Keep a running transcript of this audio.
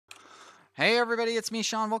Hey everybody, it's me,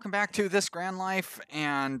 Sean. Welcome back to This Grand Life,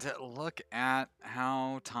 and look at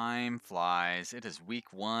how time flies. It is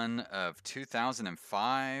week 1 of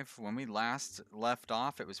 2005. When we last left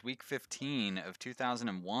off, it was week 15 of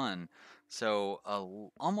 2001. So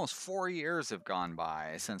almost 4 years have gone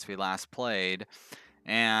by since we last played.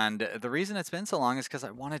 And the reason it's been so long is because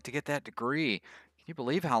I wanted to get that degree. Can you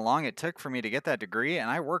believe how long it took for me to get that degree? And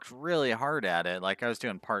I worked really hard at it. Like I was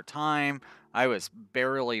doing part time. I was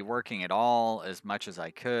barely working at all as much as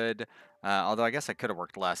I could. Although I guess I could have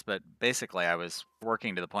worked less, but basically I was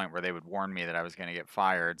working to the point where they would warn me that I was going to get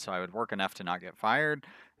fired. So I would work enough to not get fired.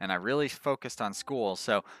 And I really focused on school.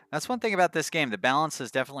 So that's one thing about this game. The balance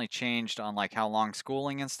has definitely changed on like how long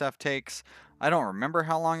schooling and stuff takes. I don't remember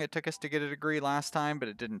how long it took us to get a degree last time, but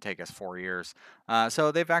it didn't take us 4 years.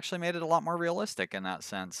 So they've actually made it a lot more realistic in that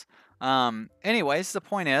sense. Anyways, the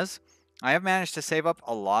point is, I have managed to save up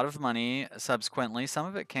a lot of money subsequently. Some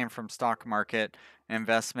of it came from stock market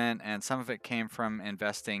investment, and some of it came from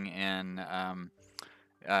investing in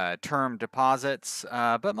term deposits.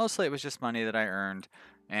 But mostly it was just money that I earned.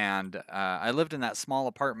 And I lived in that small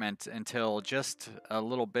apartment until just a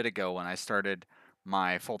little bit ago when I started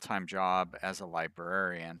my full time job as a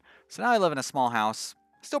librarian. So now I live in a small house,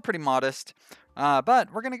 still pretty modest.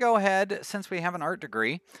 But we're going to go ahead, since we have an art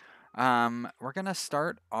degree, we're going to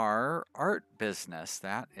start our art business.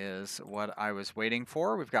 That is what I was waiting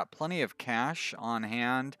for. We've got plenty of cash on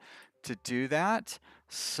hand to do that.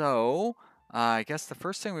 So I guess the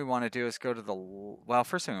first thing we want to do is go to the well.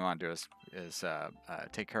 First thing we want to do is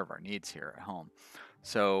take care of our needs here at home.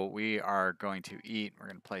 So we are going to eat. We're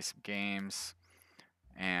going to play some games,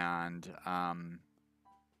 and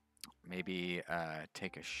maybe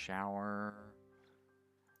take a shower.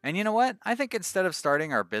 And you know what? I think instead of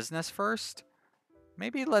starting our business first,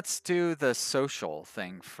 maybe let's do the social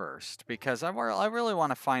thing first, because I really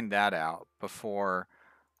want to find that out before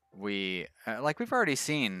we like we've already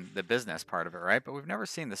seen the business part of it, right? But we've never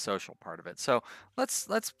seen the social part of it. So let's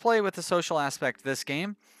play with the social aspect this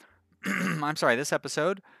game. I'm sorry, this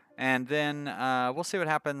episode, and then we'll see what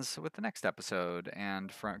happens with the next episode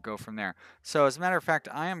and go from there. So as a matter of fact,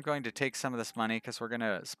 I am going to take some of this money because we're going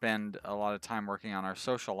to spend a lot of time working on our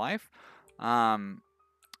social life. I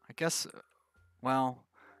guess, well,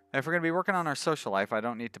 if we're going to be working on our social life, I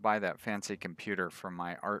don't need to buy that fancy computer for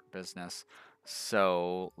my art business.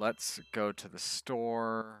 So let's go to the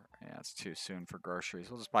store. Yeah, it's too soon for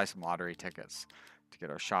groceries. We'll just buy some lottery tickets to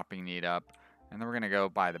get our shopping need up. And then we're going to go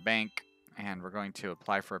by the bank, and we're going to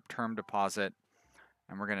apply for a term deposit.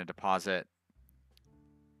 And we're going to deposit,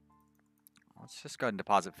 let's just go ahead and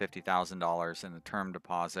deposit $50,000 in the term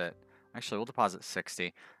deposit. Actually, we'll deposit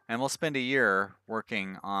 60, and we'll spend a year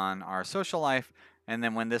working on our social life. And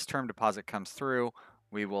then when this term deposit comes through,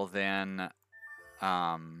 we will then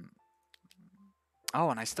oh,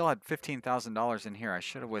 and I still had $15,000 in here. I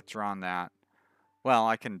should have withdrawn that. Well,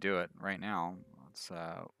 I can do it right now. Let's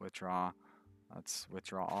withdraw. Let's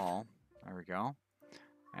withdraw all. There we go.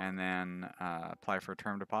 And then apply for a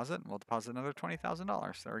term deposit. We'll deposit another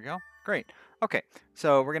 $20,000. There we go. Great. Okay,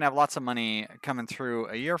 so we're gonna have lots of money coming through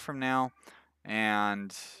a year from now,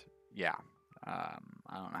 and yeah, I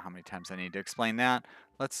don't know how many times I need to explain that.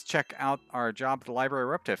 Let's check out our job at the library.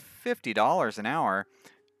 We're up to $50 an hour.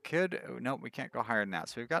 Nope, we can't go higher than that.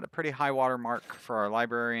 So we've got a pretty high water mark for our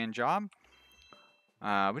librarian job.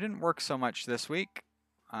 We didn't work so much this week,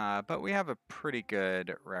 but we have a pretty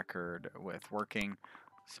good record with working,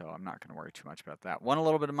 so I'm not going to worry too much about that. Won a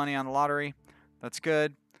little bit of money on the lottery. That's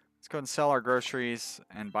good. Let's go ahead and sell our groceries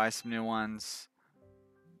and buy some new ones.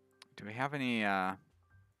 Do we have any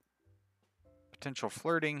potential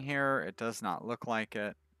flirting here? It does not look like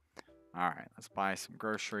it. All right, let's buy some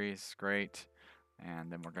groceries. Great.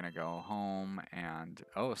 And then we're going to go home and,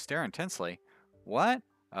 oh, stare intensely. What?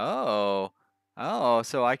 Oh. Oh,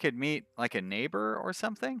 so I could meet like a neighbor or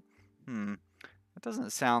something? That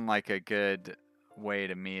doesn't sound like a good way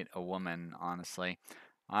to meet a woman, honestly.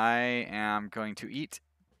 I am going to eat,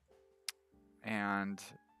 and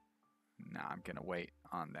no, I'm going to wait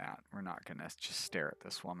on that. We're not going to just stare at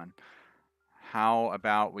this woman. How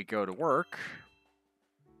about we go to work?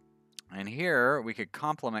 And here we could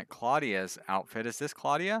compliment Claudia's outfit. Is this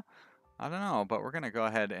Claudia? I don't know, but we're going to go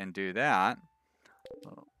ahead and do that.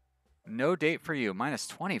 No date for you.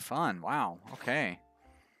 -20 fun. Wow. Okay.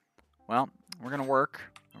 Well, we're going to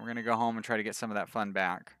work. We're going to go home and try to get some of that fun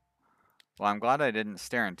back. Well, I'm glad I didn't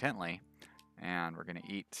stare intently. And we're going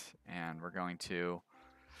to eat. And we're going to,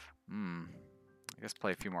 I guess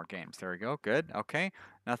play a few more games. There we go. Good. Okay.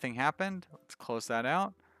 Nothing happened. Let's close that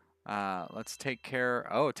out. Let's take care.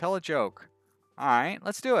 Oh, tell a joke. All right.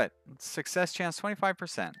 Let's do it. Success chance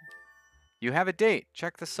 25%. You have a date.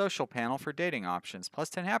 Check the social panel for dating options. Plus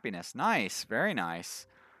 10 happiness. Nice. Very nice.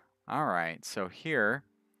 All right. So here,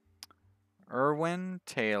 Irwin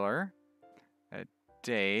Taylor, a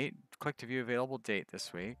date. Click to view available date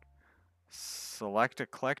this week. Select a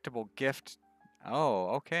collectible gift. Oh,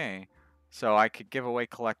 okay. So I could give away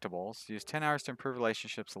collectibles. Use 10 hours to improve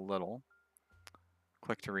relationships a little.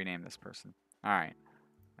 Click to rename this person. All right.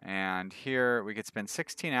 And here we could spend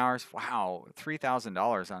 16 hours. Wow,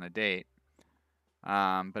 $3,000 on a date.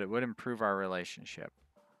 But it would improve our relationship.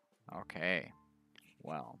 Okay.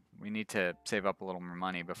 Well, we need to save up a little more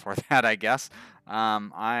money before that, I guess.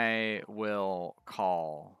 I will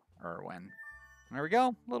call Irwin. There we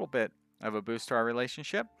go. A little bit of a boost to our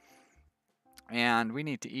relationship. And we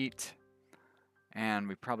need to eat. And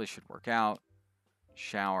we probably should work out,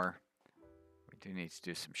 shower. We do need to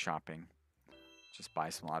do some shopping. Just buy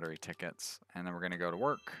some lottery tickets. And then we're going to go to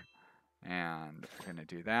work. And we're going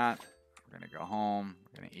to do that. We're going to go home.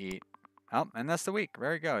 We're going to eat. Oh, and that's the week.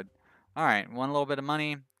 Very good. All right, won a little bit of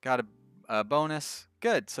money. Got a bonus.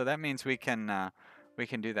 Good. So that means we can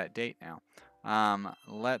do that date now.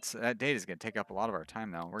 That date is going to take up a lot of our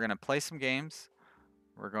time, though. We're going to play some games.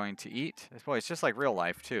 We're going to eat. Boy, it's just like real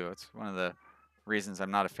life, too. It's one of the reasons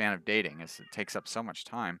I'm not a fan of dating is it takes up so much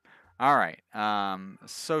time. All right.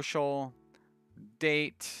 Social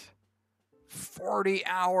date. 40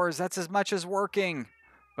 hours. That's as much as working.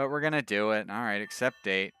 But we're going to do it. All right. Accept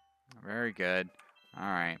date. Very good. All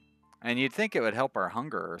right. And you'd think it would help our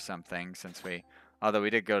hunger or something since although we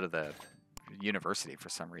did go to the university for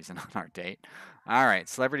some reason on our date. All right.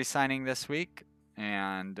 Celebrity signing this week.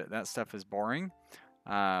 And that stuff is boring.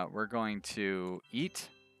 We're going to eat.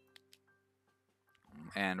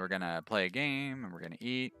 And we're going to play a game. And we're going to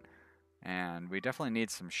eat. And we definitely need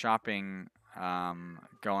some shopping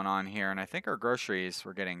going on here. And I think our groceries,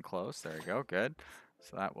 we're getting close. There we go. Good.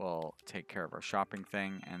 So that will take care of our shopping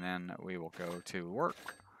thing. And then we will go to work.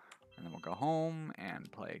 And then we'll go home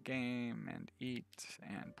and play a game and eat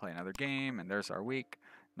and play another game. And there's our week.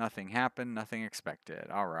 Nothing happened. Nothing expected.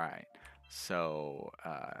 All right. So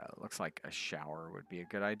looks like a shower would be a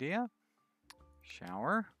good idea.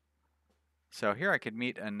 Shower. So here I could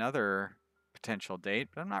meet another potential date,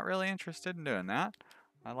 but I'm not really interested in doing that.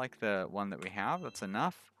 I like the one that we have. That's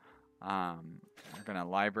enough. We're going to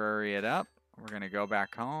library it up. We're going to go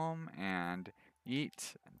back home and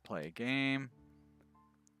eat and play a game.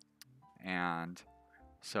 And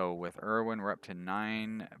so with Irwin, we're up to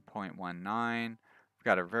 9.19. We've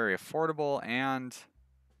got a very affordable and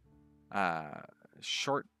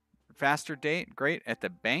faster date. Great. At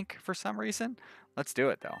the bank for some reason. Let's do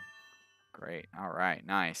it, though. Great. All right.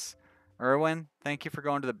 Nice. Irwin, thank you for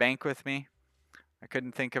going to the bank with me. I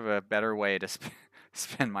couldn't think of a better way to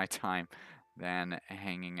spend my time than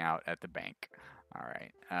hanging out at the bank. All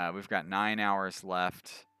right. We've got 9 hours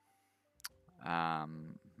left. Let's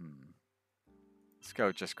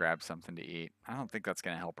go just grab something to eat. I don't think that's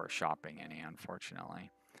going to help our shopping any,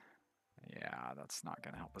 unfortunately. Yeah, that's not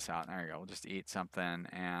going to help us out. There you go. We'll just eat something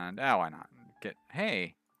and, why not?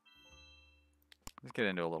 Hey. Let's get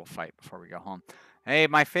into a little fight before we go home. Hey,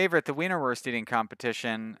 my favorite, the Wienerwurst eating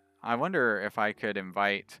competition. I wonder if I could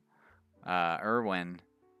invite Irwin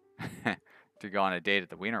to go on a date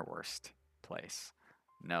at the Wienerwurst place.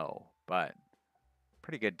 No, but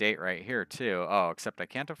pretty good date right here too. Oh, except I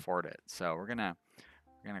can't afford it. So we're gonna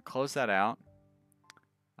close that out.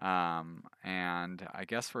 And I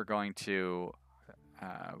guess we're going to.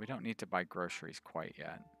 We don't need to buy groceries quite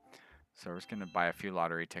yet. So we're just gonna buy a few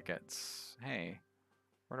lottery tickets. Hey,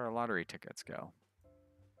 where'd our lottery tickets go?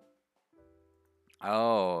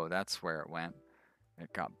 Oh, that's where it went.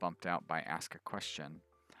 It got bumped out by ask a question.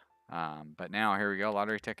 But now, here we go,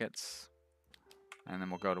 lottery tickets. And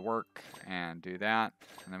then we'll go to work and do that.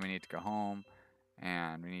 And then we need to go home.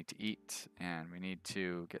 And we need to eat. And we need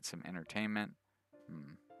to get some entertainment.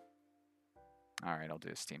 All right, I'll do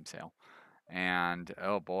a Steam sale. And,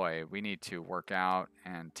 oh boy, we need to work out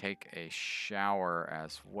and take a shower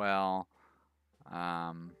as well.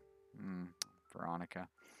 Veronica.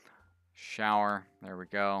 Shower. There we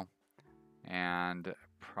go. And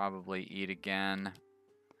probably eat again.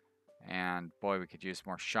 And boy, we could use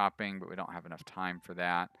more shopping, but we don't have enough time for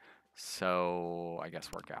that. So I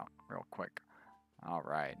guess work out real quick. All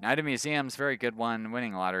right. Night of Museums, very good one.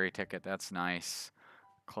 Winning a lottery ticket, that's nice.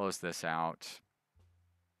 Close this out.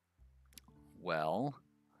 Well,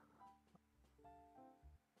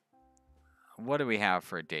 what do we have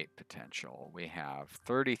for a date potential? We have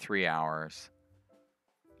 33 hours.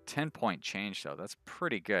 10-point change, though. That's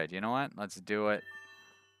pretty good. You know what? Let's do it.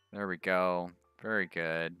 There we go. Very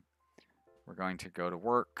good. We're going to go to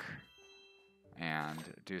work. and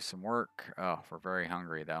do some work. Oh, we're very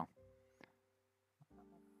hungry though.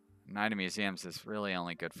 Night of Museums is really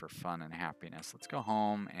only good for fun and happiness. Let's go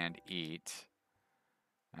home and eat.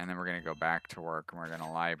 And then we're going to go back to work and we're going to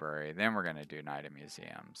library. Then we're going to do Night of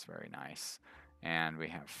Museums. Very nice. And we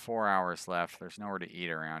have 4 hours left. There's nowhere to eat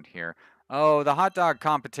around here. Oh, the hot dog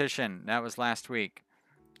competition. That was last week.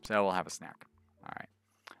 So we'll have a snack. All right.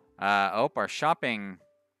 Oh, our shopping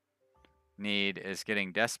need is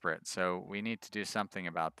getting desperate. So we need to do something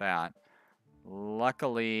about that.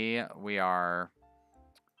 Luckily, we are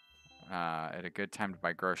at a good time to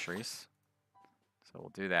buy groceries. So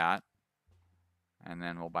we'll do that. And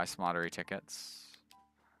then we'll buy some lottery tickets.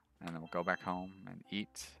 And then we'll go back home and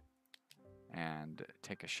eat and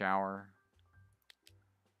take a shower.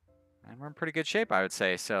 And we're in pretty good shape, I would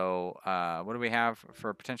say. So what do we have for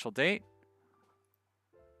a potential date?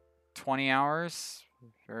 20 hours.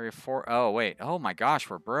 Oh, wait. Oh, my gosh,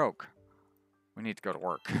 we're broke. We need to go to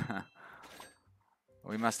work.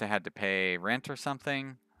 We must have had to pay rent or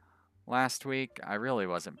something last week. I really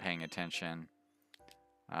wasn't paying attention.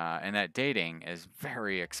 And that dating is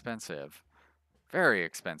very expensive. Very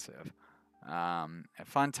expensive. A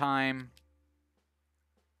fun time.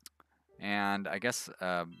 And I guess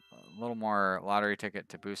a little more lottery ticket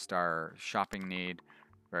to boost our shopping need.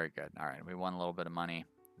 Very good. All right, we won a little bit of money.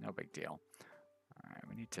 No big deal. All right,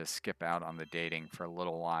 we need to skip out on the dating for a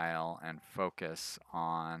little while and focus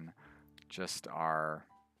on just our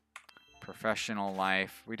professional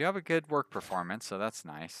life. We do have a good work performance, so that's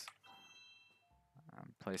nice.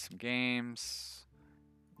 Play some games,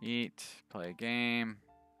 eat, play a game,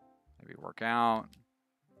 maybe work out,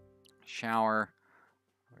 shower.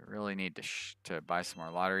 We really need to buy some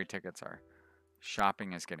more lottery tickets. Our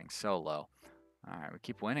shopping is getting so low. All right, we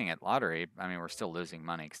keep winning at lottery. I mean, we're still losing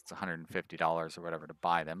money because it's $150 or whatever to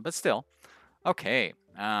buy them, but still. Okay.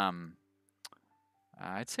 I'd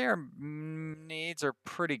say our needs are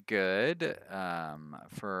pretty good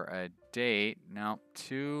for a date. No,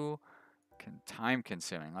 too time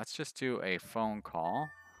consuming. Let's just do a phone call.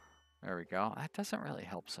 There we go. That doesn't really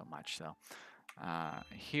help so much though.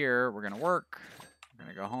 Here we're gonna work. We're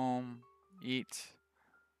gonna go home, eat,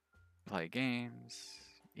 play games,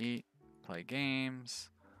 eat, play games,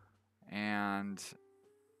 and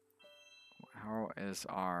how is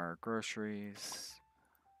our groceries?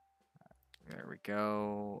 There we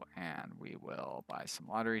go, and we will buy some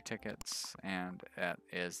lottery tickets, and that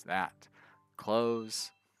is that. Close.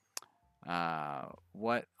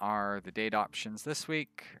 What are the date options this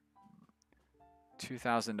week?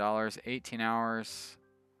 $2,000, 18 hours.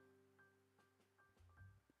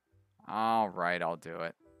 All right, I'll do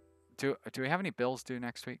it. Do we have any bills due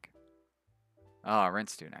next week? Oh,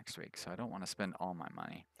 rent's due next week, so I don't want to spend all my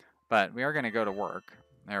money. But we are going to go to work.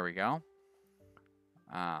 There we go.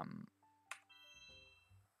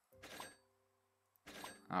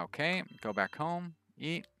 Okay, go back home,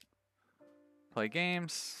 eat, play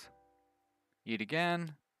games, eat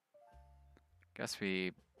again. Guess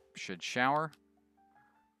we should shower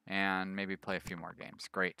and maybe play a few more games.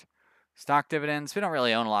 Great. Stock dividends. We don't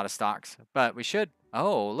really own a lot of stocks, but we should.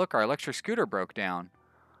 Oh, look, our electric scooter broke down.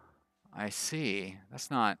 I see. That's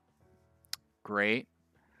not great.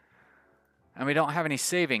 And we don't have any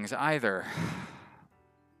savings either.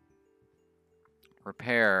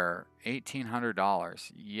 Repair, $1,800.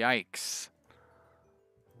 Yikes.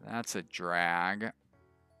 That's a drag.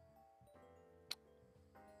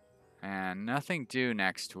 And nothing due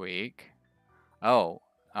next week. Oh,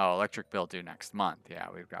 electric bill due next month. Yeah,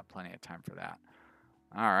 we've got plenty of time for that.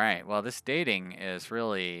 All right. Well, this dating is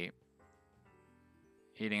really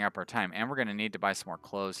eating up our time. And we're going to need to buy some more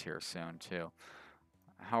clothes here soon, too.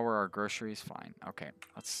 How are our groceries? Fine. Okay.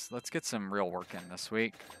 Let's get some real work in this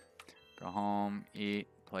week. Go home, eat,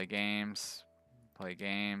 play games, play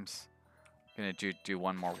games. Gonna do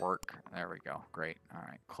one more work. There we go. Great. All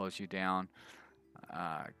right. Close you down.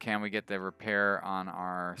 Can we get the repair on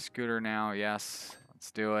our scooter now? Yes.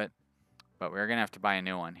 Let's do it. But we're gonna have to buy a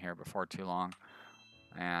new one here before too long.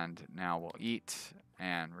 And now we'll eat,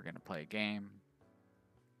 and we're gonna play a game.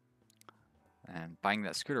 And buying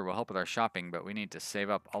that scooter will help with our shopping, but we need to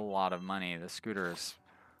save up a lot of money. The scooter is,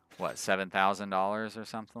 what, $7,000 or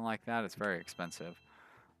something like that? It's very expensive.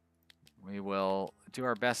 We will do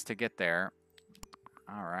our best to get there.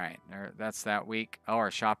 All right, that's that week. Oh,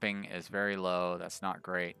 our shopping is very low. That's not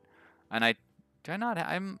great. And I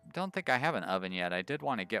don't think I have an oven yet. I did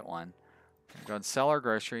want to get one. Go and sell our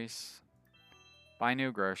groceries, buy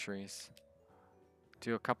new groceries,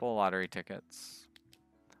 do a couple of lottery tickets,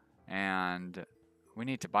 and we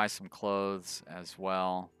need to buy some clothes as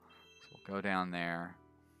well. So we'll go down there.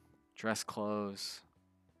 Dress clothes.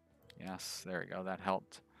 Yes, there we go. That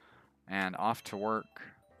helped. And off to work.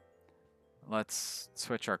 Let's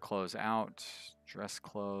switch our clothes out. Dress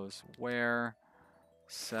clothes. Wear.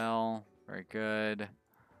 Sell. Very good.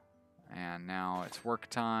 And now it's work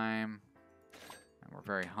time. And we're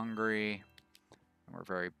very hungry. And we're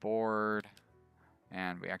very bored.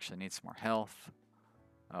 And we actually need some more health.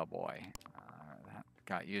 Oh boy. That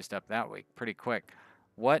got used up that week pretty quick.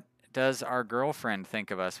 What does our girlfriend think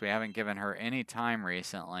of us? We haven't given her any time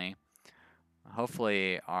recently.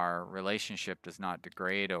 Hopefully our relationship does not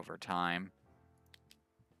degrade over time.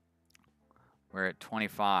 We're at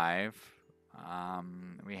 25.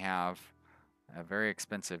 We have a very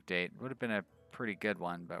expensive date. Would have been a pretty good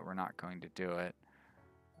one, but we're not going to do it.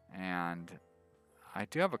 And I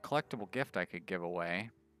do have a collectible gift I could give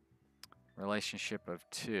away. Relationship of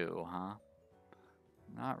 2, huh?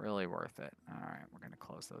 Not really worth it. All right, we're going to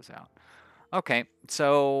close those out. Okay,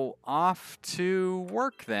 so off to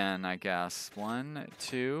work then, I guess. 1,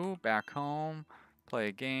 2, back home, play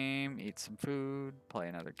a game, eat some food, play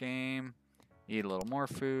another game, eat a little more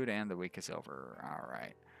food, and the week is over. All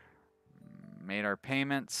right. Made our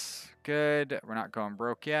payments. Good. We're not going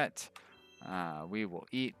broke yet. We will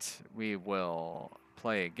eat. We will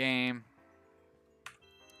play a game.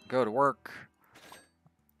 Go to work.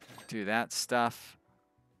 Do that stuff.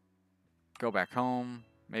 Go back home.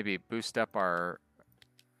 Maybe boost up our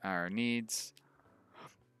needs.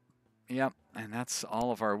 Yep, and that's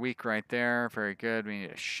all of our week right there. Very good. We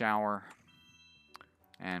need a shower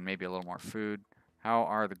and maybe a little more food. How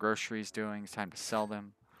are the groceries doing? It's time to sell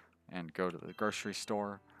them and go to the grocery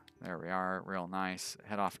store. There we are. Real nice.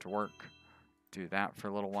 Head off to work. Do that for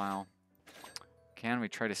a little while. Can we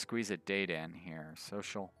try to squeeze a date in here?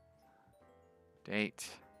 Social. Date.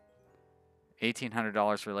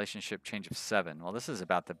 $1,800 relationship change of 7. Well, this is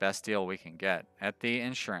about the best deal we can get at the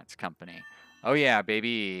insurance company. Oh yeah,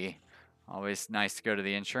 baby. Always nice to go to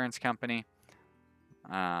the insurance company.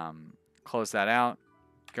 Close that out.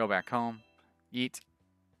 Go back home. Eat.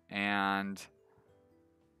 And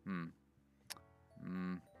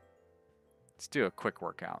let's do a quick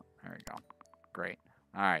workout. There we go. Great.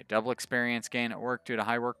 All right. Double experience gain at work due to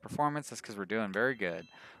high work performance. That's because we're doing very good.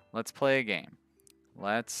 Let's play a game.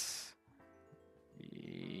 Let's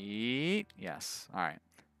eat. Yes. All right.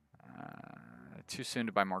 Too soon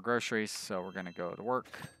to buy more groceries, so we're going to go to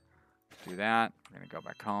work. Do that. We're going to go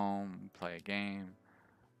back home, play a game,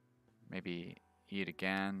 maybe eat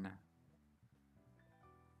again.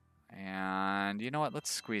 And you know what?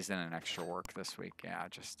 Let's squeeze in an extra work this week. Yeah,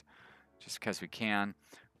 just because we can.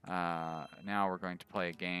 Now we're going to play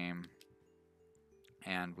a game,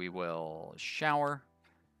 and we will shower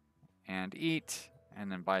and eat,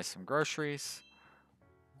 and then buy some groceries.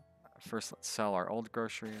 First, let's sell our old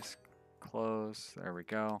groceries. Close. There we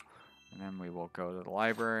go. And then we will go to the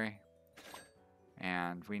library.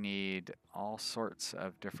 And we need all sorts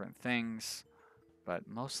of different things, but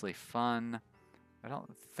mostly fun. I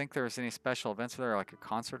don't think there was any special events there, like a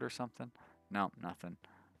concert or something. No, nothing.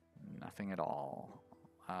 Nothing at all.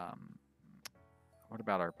 What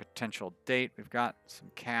about our potential date? We've got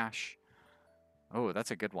some cash. Oh,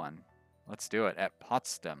 that's a good one. Let's do it at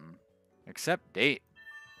Potsdam. Accept date.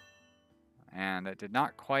 And it did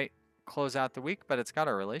not quite close out the week, but it's got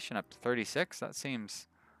our relation up to 36. That seems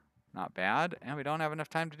not bad. And we don't have enough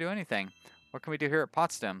time to do anything. What can we do here at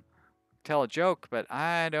Potsdam? Tell a joke, but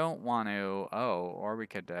I don't want to. Oh, or we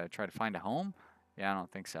could try to find a home? Yeah, I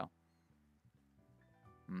don't think so.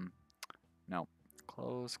 No.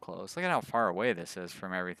 Close, close. Look at how far away this is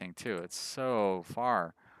from everything, too. It's so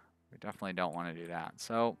far. We definitely don't want to do that.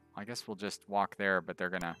 So I guess we'll just walk there, but they're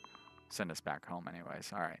going to send us back home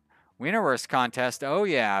anyways. All right. Wienerwurst contest. Oh,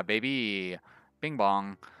 yeah, baby. Bing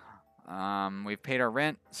bong. We've paid our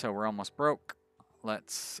rent, so we're almost broke.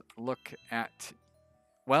 Let's look at...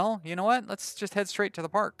 Well, you know what? Let's just head straight to the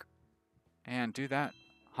park and do that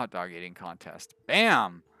hot dog eating contest.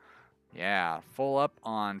 Bam! Yeah, full up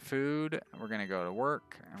on food. We're going to go to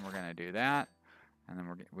work, and we're going to do that. And then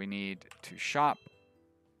we need to shop.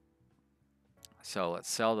 So let's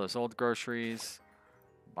sell those old groceries,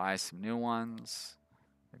 buy some new ones,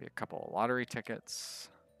 maybe a couple of lottery tickets.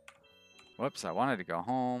 Whoops, I wanted to go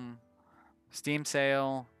home. Steam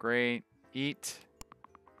sale, great. Eat.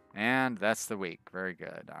 And that's the week. Very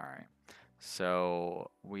good. All right.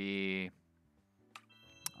 So we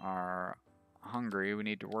are hungry. We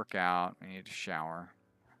need to work out. We need to shower.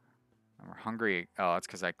 And we're hungry. Oh, that's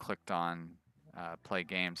because I clicked on play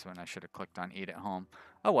games when I should have clicked on eat at home.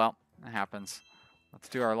 Oh, well, it happens. Let's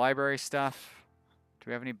do our library stuff. Do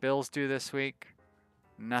we have any bills due this week?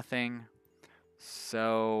 Nothing.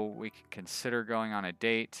 So we can consider going on a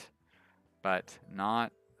date, but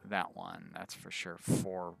not that one. That's for sure.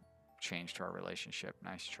 4 change to our relationship.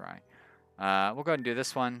 Nice try. We'll go ahead and do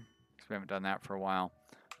this one because we haven't done that for a while.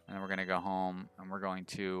 And then we're going to go home and we're going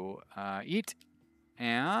to eat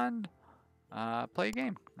and play a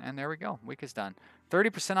game. And there we go. Week is done.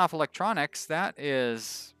 30% off electronics. That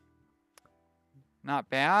is not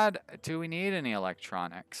bad. Do we need any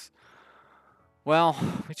electronics? Well,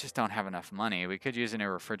 we just don't have enough money. We could use a new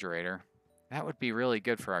refrigerator. That would be really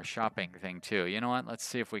good for our shopping thing too. You know what? Let's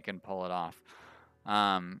see if we can pull it off.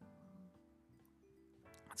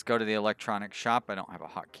 Let's go to the electronics shop. I don't have a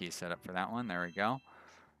hotkey set up for that one. There we go.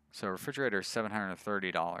 So refrigerator is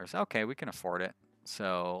 $730. Okay, we can afford it.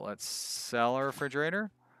 So let's sell our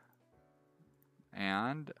refrigerator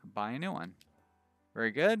and buy a new one.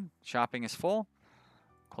 Very good. Shopping is full.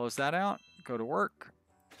 Close that out. Go to work.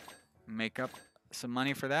 Make up some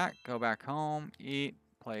money for that. Go back home. Eat.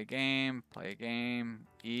 Play a game. Play a game.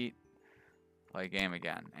 Eat. Play a game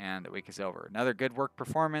again. And the week is over. Another good work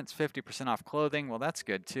performance. 50% off clothing. Well, that's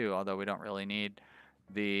good too, although we don't really need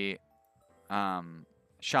the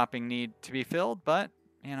shopping need to be filled. But,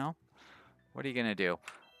 you know, what are you going to do?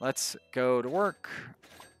 Let's go to work.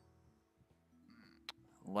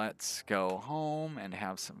 Let's go home and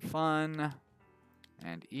have some fun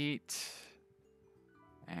and eat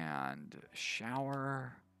and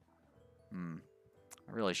shower.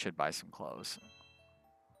 I really should buy some clothes.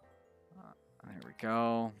 There we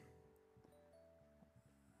go.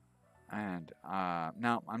 And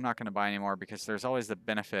no, I'm not going to buy any more because there's always the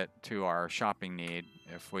benefit to our shopping need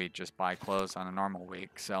if we just buy clothes on a normal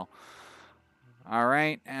week. So, all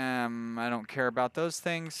right, I don't care about those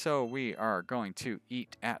things, so we are going to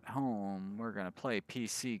eat at home. We're going to play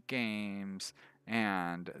PC games,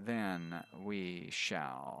 and then we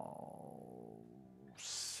shall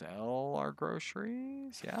sell our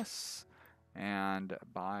groceries, yes, and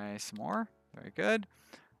buy some more. Very good.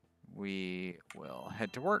 We will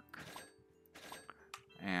head to work,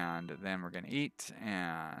 and then we're going to eat,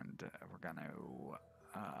 and we're going to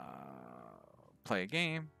play a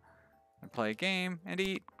game. And play a game and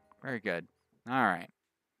eat. Very good. All right.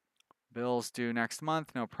 Bills due next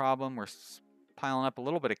month. No problem. We're piling up a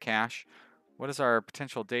little bit of cash. What does our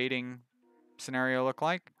potential dating scenario look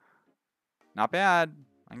like? Not bad.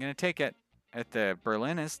 I'm going to take it at the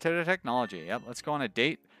Berlin Institute of Technology. Yep. Let's go on a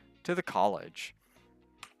date to the college.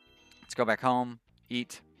 Let's go back home,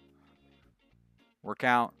 eat, work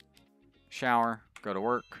out, shower, go to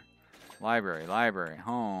work, library,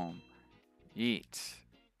 home, eat,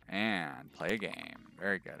 and play a game.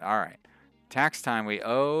 Very good. All right. Tax time, we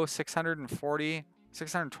owe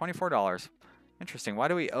 $624. Interesting. Why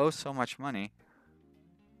do we owe so much money?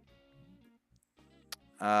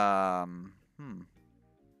 Huh.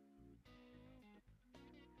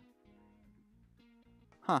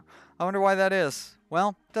 I wonder why that is.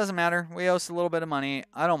 Well, doesn't matter. We owe us a little bit of money.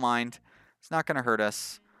 I don't mind. It's not going to hurt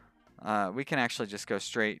us. We can actually just go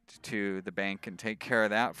straight to the bank and take care of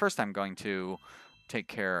that. First, I'm going to take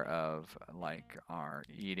care of like our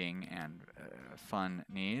eating and fun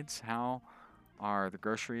needs. How are the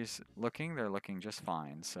groceries looking? They're looking just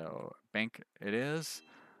fine. So bank it is.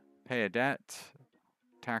 Pay a debt.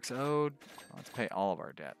 Tax owed. Let's pay all of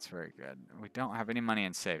our debts. Very good. We don't have any money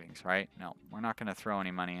in savings, right? No, we're not going to throw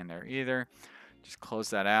any money in there either. Just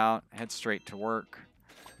close that out. Head straight to work.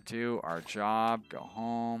 Do our job. Go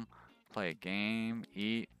home. Play a game.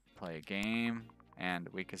 Eat. Play a game. And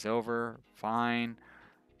the week is over. Fine.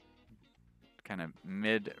 Kind of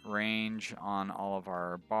mid-range on all of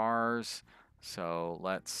our bars. So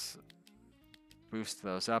let's boost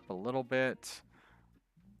those up a little bit.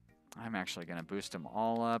 I'm actually going to boost them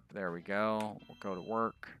all up. There we go. We'll go to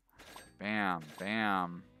work. Bam,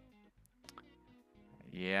 bam.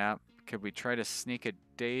 Yep. Could we try to sneak a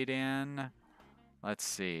date in? Let's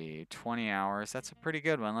see. 20 hours. That's a pretty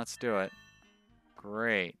good one. Let's do it.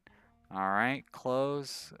 Great. All right.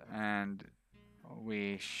 Close. And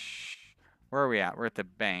where are we at? We're at the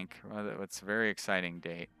bank. It's a very exciting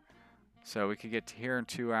date. So we could get to here in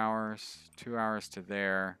 2 hours. 2 hours to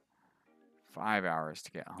there. 5 hours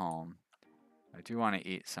to get home. I do want to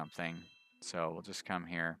eat something, so we'll just come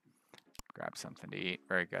here, grab something to eat.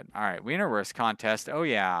 Very good. All right, Wienerwurst contest. Oh,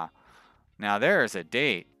 yeah. Now, there's a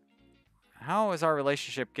date. How is our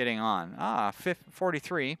relationship getting on?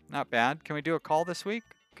 43. Not bad. Can we do a call this week?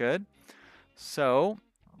 Good. So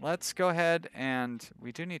let's go ahead and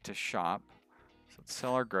we do need to shop. So let's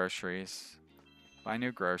sell our groceries, buy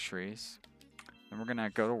new groceries. Then we're going to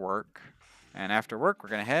go to work. And after work, we're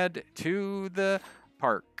going to head to the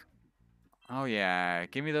park. Oh, yeah.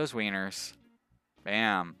 Give me those wieners.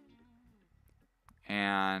 Bam.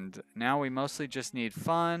 And now we mostly just need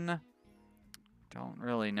fun. Don't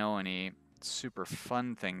really know any super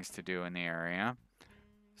fun things to do in the area.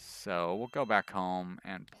 So we'll go back home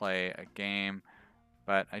and play a game.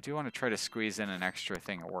 But I do want to try to squeeze in an extra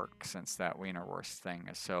thing at work since that Wienerwurst thing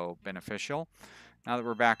is so beneficial. Now that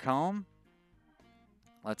we're back home,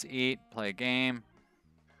 let's eat, play a game,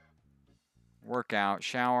 work out,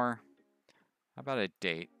 shower. How about a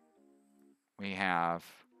date? We have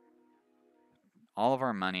all of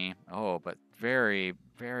our money. Oh, but very,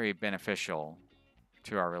 very beneficial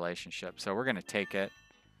to our relationship. So we're going to take it.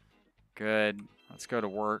 Good. Let's go to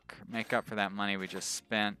work, make up for that money we just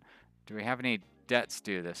spent. Do we have any debts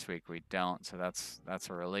due this week? We don't, so that's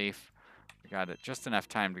a relief. We got just enough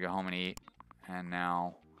time to go home and eat. And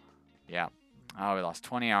now, yeah. Oh, we lost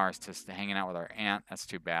 20 hours just hanging out with our aunt. That's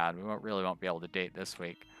too bad. We really won't be able to date this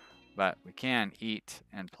week. But we can eat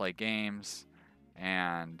and play games.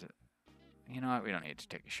 And you know what? We don't need to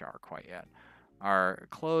take a shower quite yet. Our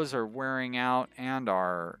clothes are wearing out and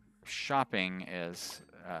our shopping is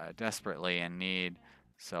desperately in need.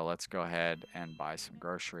 So let's go ahead and buy some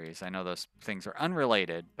groceries. I know those things are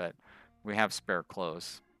unrelated, but we have spare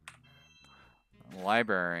clothes.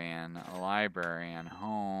 Librarian,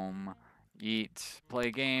 home, eat,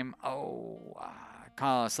 play game. Oh,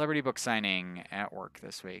 celebrity book signing at work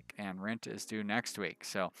this week, and rent is due next week.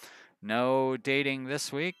 So no dating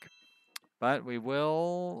this week, but we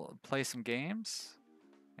will play some games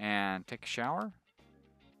and take a shower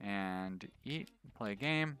and eat, play a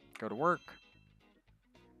game, go to work.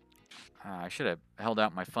 I should have held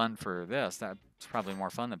out my fun for this. That's probably more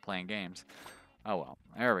fun than playing games. Oh well,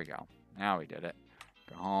 there we go. Now we did it.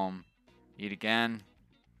 Go home, eat again,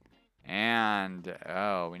 and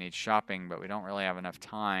oh, we need shopping, but we don't really have enough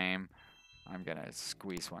time. I'm gonna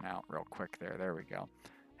squeeze one out real quick there. There we go.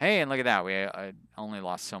 Hey, and look at that. We only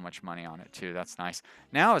lost so much money on it too. That's nice.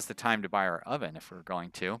 Now is the time to buy our oven if we're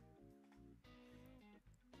going to.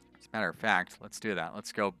 As a matter of fact, let's do that.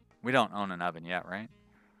 Let's go. We don't own an oven yet, right?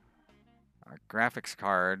 Our graphics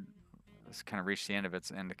card has kind of reached the end of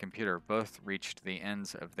its, and the computer both reached the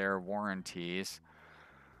ends of their warranties.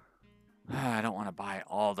 I don't want to buy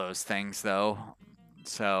all those things though.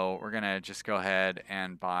 So we're going to just go ahead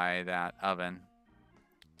and buy that oven.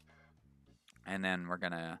 And then we're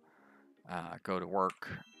going to go to work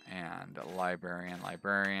and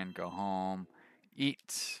librarian, go home,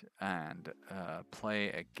 eat, and play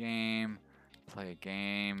a game,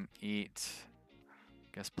 eat.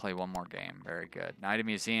 Guess play one more game. Very good. Night of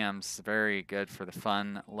Museums, very good for the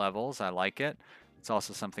fun levels. I like it. It's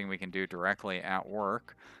also something we can do directly at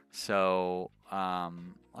work. So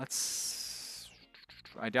let's.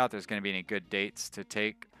 I doubt there's going to be any good dates to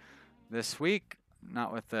take this week.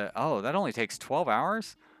 Not with the. Oh, that only takes 12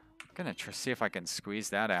 hours. I'm going to see if I can squeeze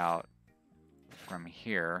that out from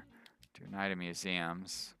here. Do Night of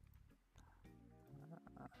Museums.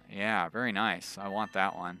 Yeah, very nice. I want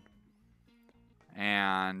that one.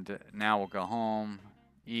 And now we'll go home,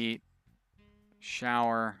 eat,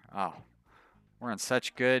 shower. Oh, we're in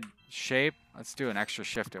such good shape. Let's do an extra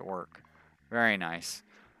shift at work. Very nice.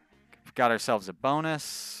 We've got ourselves a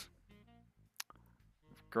bonus.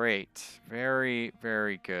 Great. Very,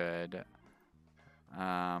 very good.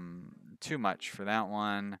 Too much for that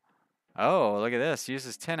one. Oh, look at this.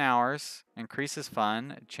 Uses 10 hours. Increases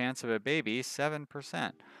fun. Chance of a baby,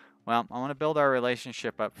 7%. Well, I want to build our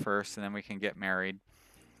relationship up first, and then we can get married.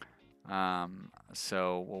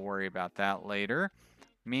 So we'll worry about that later.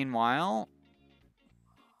 Meanwhile,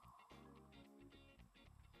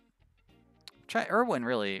 try Irwin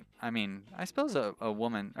really. I mean, I suppose a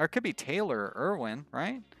woman, or it could be Taylor Irwin,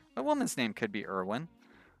 right? A woman's name could be Irwin.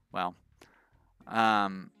 Well, I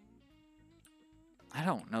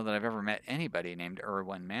don't know that I've ever met anybody named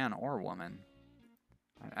Irwin, man or woman.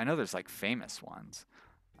 I know there's like famous ones.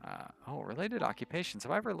 Oh, related occupations.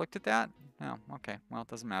 Have I ever looked at that? No. Okay. Well, it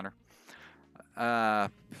doesn't matter.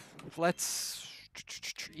 Let's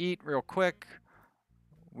eat real quick.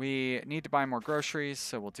 We need to buy more groceries,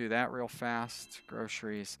 so we'll do that real fast.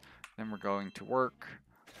 Groceries. Then we're going to work.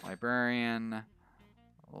 Librarian.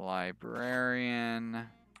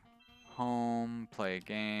 Home. Play a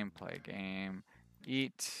game.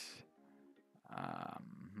 Eat.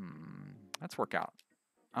 Let's work out.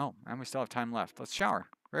 Oh, and we still have time left. Let's shower.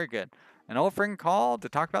 Very good. An old friend called to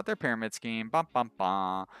talk about their pyramid scheme. Bum, bum,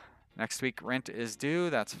 bum. Next week, rent is due.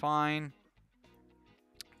 That's fine.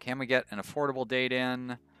 Can we get an affordable date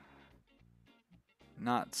in?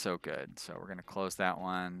 Not so good. So we're going to close that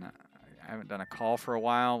one. I haven't done a call for a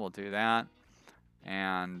while. We'll do that.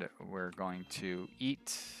 And we're going to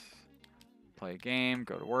eat, play a game,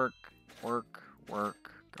 go to work,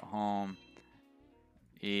 go home,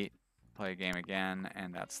 eat, play a game again,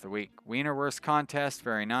 and that's the week. Wienerwurst contest,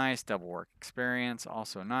 very nice. Double work experience,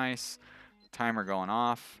 also nice. Timer going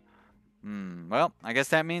off. Well, I guess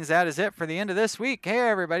that means that is it for the end of this week. Hey,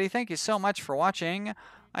 everybody, thank you so much for watching.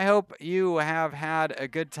 I hope you have had a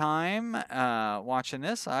good time watching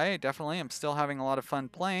this. I definitely am still having a lot of fun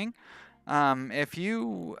playing. If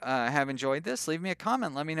you have enjoyed this, leave me a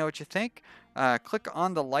comment. Let me know what you think. Click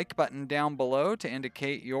on the like button down below to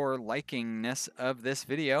indicate your likingness of this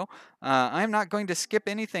video. I'm not going to skip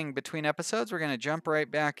anything between episodes. We're going to jump right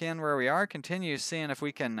back in where we are, continue seeing if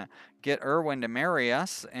we can get Erwin to marry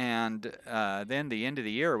us, and then the end of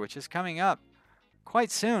the year, which is coming up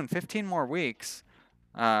quite soon, 15 more weeks.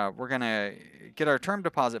 We're going to get our term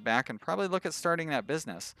deposit back and probably look at starting that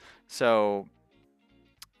business. So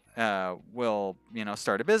we'll,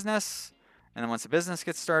 start a business, and then once the business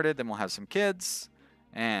gets started, then we'll have some kids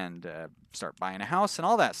and start buying a house and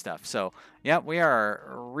all that stuff. So, yeah, we are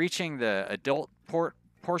reaching the adult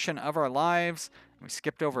portion of our lives. We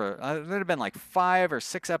skipped over, there'd have been like 5 or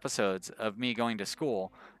 6 episodes of me going to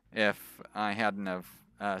school if I hadn't have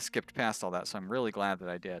skipped past all that. So I'm really glad that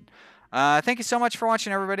I did. Thank you so much for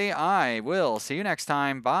watching, everybody. I will see you next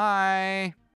time. Bye.